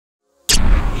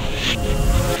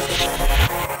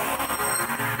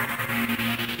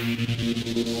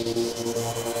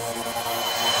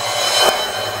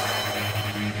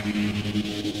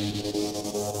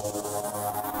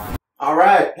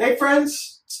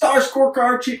Star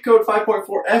scorecard cheat code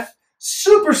 5.4F,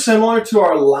 super similar to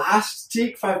our last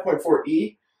TEK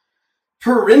 5.4E.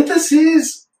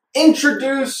 Parentheses,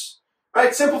 introduce,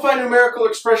 right? Simplify numerical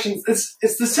expressions.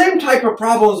 It's the same type of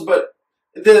problems, but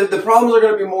the problems are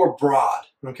going to be more broad,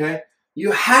 okay?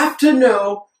 You have to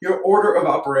know your order of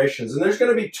operations. And there's going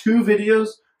to be 2 videos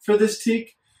for this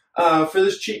TEK, for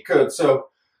this cheat code. So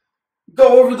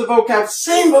go over the vocab,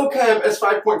 same vocab as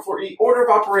 5.4E, order of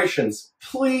operations.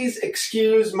 Please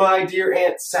excuse my dear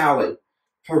Aunt Sally.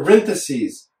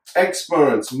 Parentheses,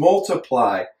 exponents,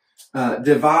 multiply,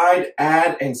 divide,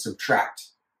 add, and subtract.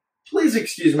 Please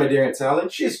excuse my dear Aunt Sally.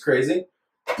 She's crazy.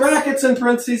 Brackets and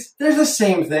parentheses, they're the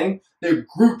same thing. They're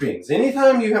groupings.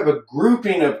 Anytime you have a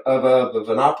grouping of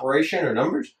an operation or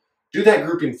numbers, do that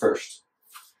grouping first.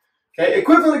 Okay,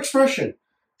 equivalent expression.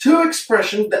 2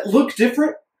 expressions that look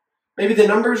different. Maybe the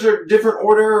numbers are different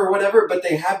order or whatever, but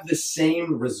they have the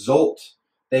same result.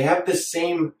 They have the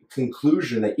same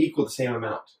conclusion. They equal the same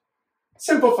amount.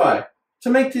 Simplify to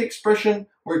make the expression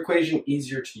or equation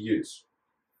easier to use.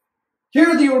 Here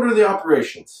are the order of the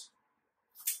operations.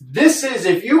 This is,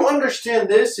 if you understand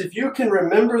this, if you can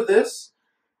remember this,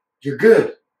 you're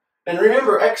good. And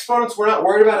remember, exponents, we're not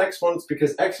worried about exponents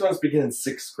because exponents begin in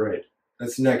 6th grade.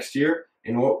 That's next year.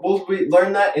 And we'll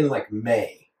learn that in like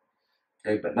May.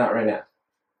 Okay, but not right now.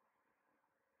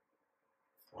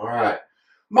 All right.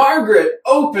 Margaret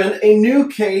opened a new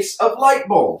case of light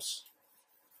bulbs.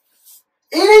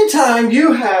 Anytime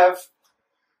you have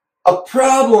a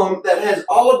problem that has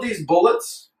all of these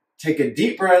bullets, take a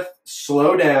deep breath,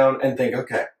 slow down, and think,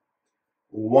 okay,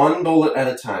 1 bullet at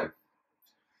a time.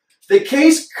 The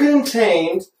case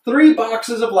contained 3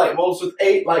 boxes of light bulbs with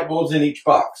 8 light bulbs in each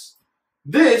box.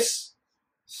 This,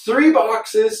 3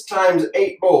 boxes times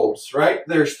 8 bulbs, right?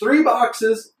 There's 3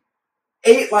 boxes,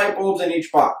 8 light bulbs in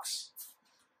each box.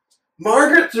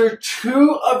 Margaret threw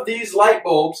 2 of these light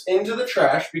bulbs into the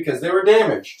trash because they were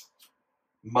damaged.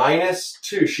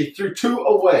 -2. She threw 2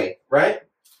 away, right?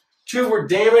 2 were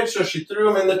damaged, so she threw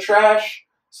them in the trash.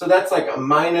 So that's like a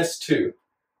 -2.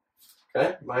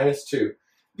 Okay, -2.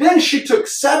 Then she took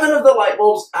 7 of the light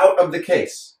bulbs out of the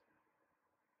case.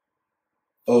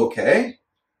 Okay,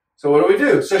 so what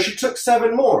do? So she took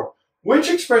 7 more.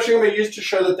 Which expression am I use to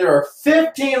show that there are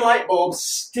 15 light bulbs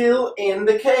still in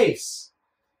the case?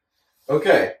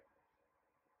 Okay,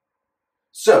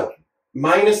 so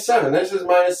 -7. This is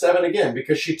 -7 again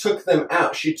because she took them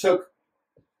out. She took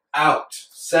out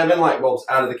 7 light bulbs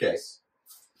out of the case.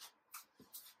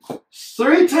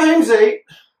 3 times 8,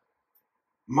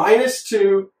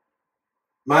 -2,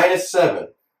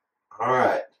 -7. All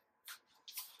right.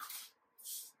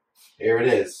 Here it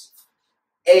is.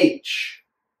 H.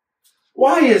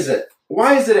 Why is it?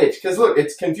 Why is it H? Because look,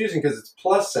 it's confusing because it's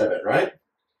 +7, right?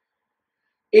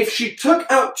 If she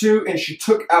took out 2 and she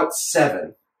took out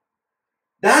 7,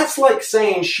 that's like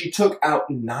saying she took out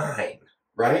 9,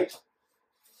 right?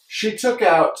 She took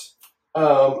out,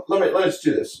 let's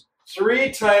do this.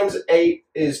 3 times 8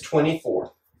 is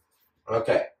 24.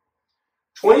 Okay.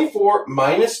 24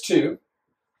 minus 2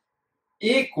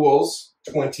 equals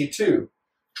 22.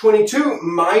 22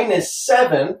 minus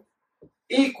 7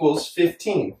 equals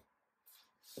 15.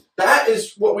 That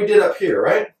is what we did up here,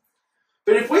 right?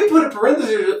 But if we put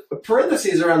a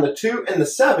parentheses around the 2 and the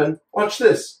 7, watch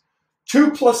this.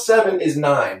 2 plus 7 is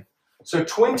 9. So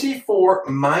 24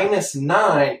 minus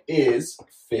 9 is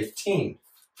 15.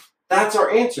 That's our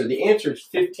answer. The answer is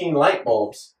 15 light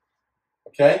bulbs.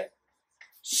 Okay?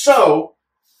 So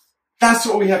that's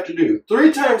what we have to do.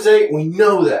 3 times 8, we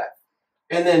know that.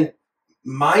 And then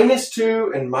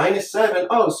 -2 and -7.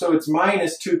 Oh, so it's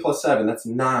 -2 plus 7. That's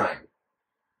 9.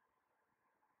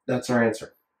 That's our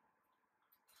answer.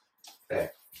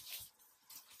 Okay.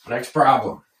 Next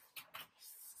problem.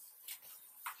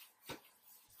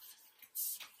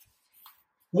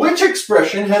 Which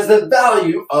expression has the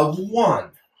value of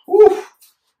 1? Woof.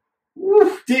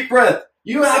 Woof. Deep breath.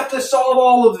 You have to solve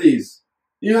all of these.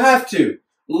 You have to.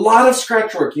 A lot of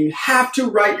scratch work. You have to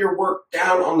write your work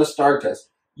down on the STAR test.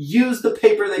 Use the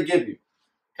paper they give you.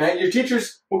 Okay? Your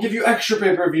teachers will give you extra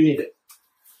paper if you need it.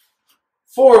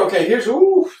 4. Okay, here's,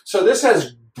 so this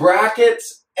has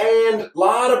brackets and a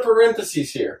lot of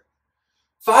parentheses here.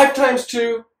 5 times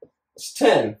 2 is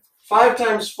 10. 5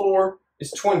 times 4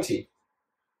 is 20.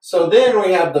 So then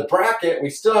we have the bracket. We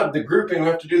still have the grouping. We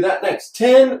have to do that next.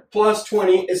 10 plus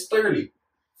 20 is 30.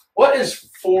 What is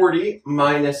 40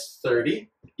 minus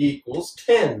 30 equals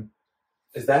 10?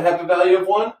 Does that have a value of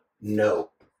 1?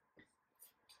 No.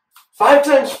 5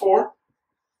 times 4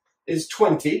 is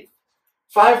 20.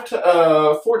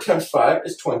 4 times 5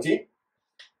 is 20.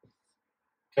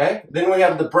 Okay, then we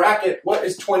have the bracket. What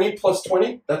is 20 plus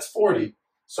 20? That's 40.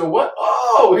 So what?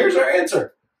 Oh, here's our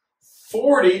answer.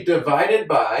 40 divided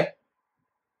by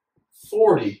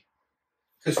 40.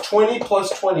 Because 20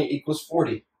 plus 20 equals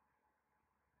 40.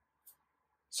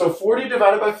 So 40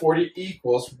 divided by 40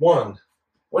 equals 1.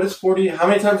 What is 40? How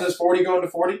many times does 40 go into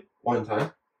 40? 1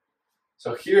 time.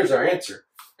 So here's our answer.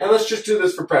 And let's just do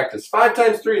this for practice. 5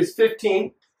 times 3 is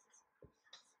 15.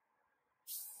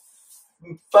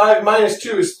 5 minus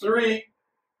 2 is 3.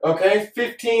 Okay,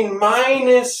 15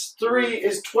 minus 3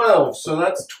 is 12. So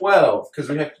that's 12 because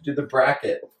we have to do the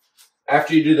bracket.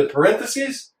 After you do the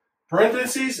parentheses,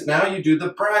 now you do the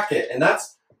bracket. And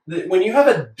that's, when you have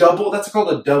a double, that's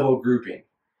called a double grouping.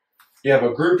 You have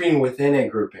a grouping within a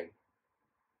grouping.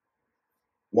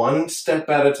 One step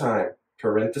at a time.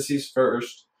 Parentheses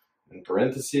first, and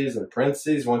parentheses and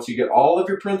parentheses. Once you get all of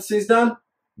your parentheses done,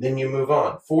 then you move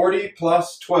on. 40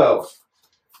 plus 12.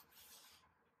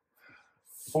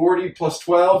 40 plus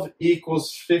 12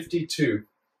 equals 52.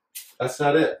 That's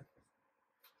not it.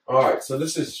 All right, so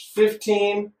this is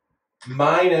 15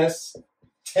 minus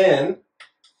 10.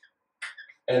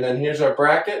 And then here's our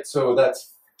bracket. So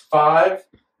that's 5.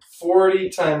 40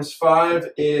 times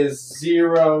 5 is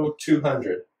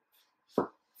 200.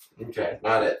 Okay,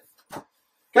 not it.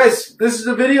 Guys, this is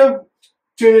the video.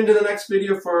 Tune into the next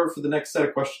video for the next set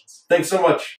of questions. Thanks so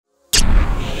much.